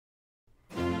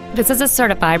This is a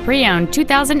certified pre-owned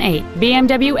 2008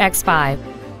 BMW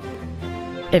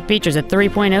X5. It features a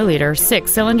 3.0-liter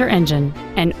six-cylinder engine,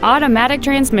 an automatic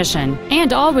transmission,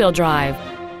 and all-wheel drive.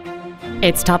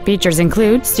 Its top features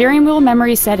include steering wheel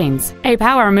memory settings, a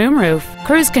power moonroof,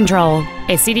 cruise control,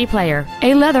 a CD player,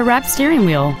 a leather-wrapped steering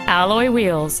wheel, alloy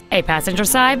wheels, a passenger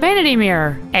side vanity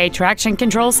mirror, a traction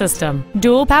control system,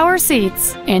 dual power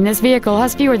seats, and this vehicle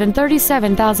has fewer than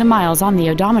 37,000 miles on the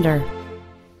odometer.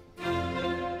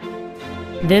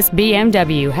 This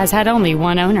BMW has had only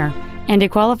one owner, and it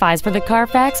qualifies for the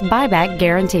Carfax buyback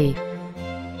guarantee.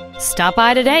 Stop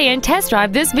by today and test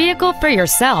drive this vehicle for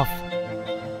yourself.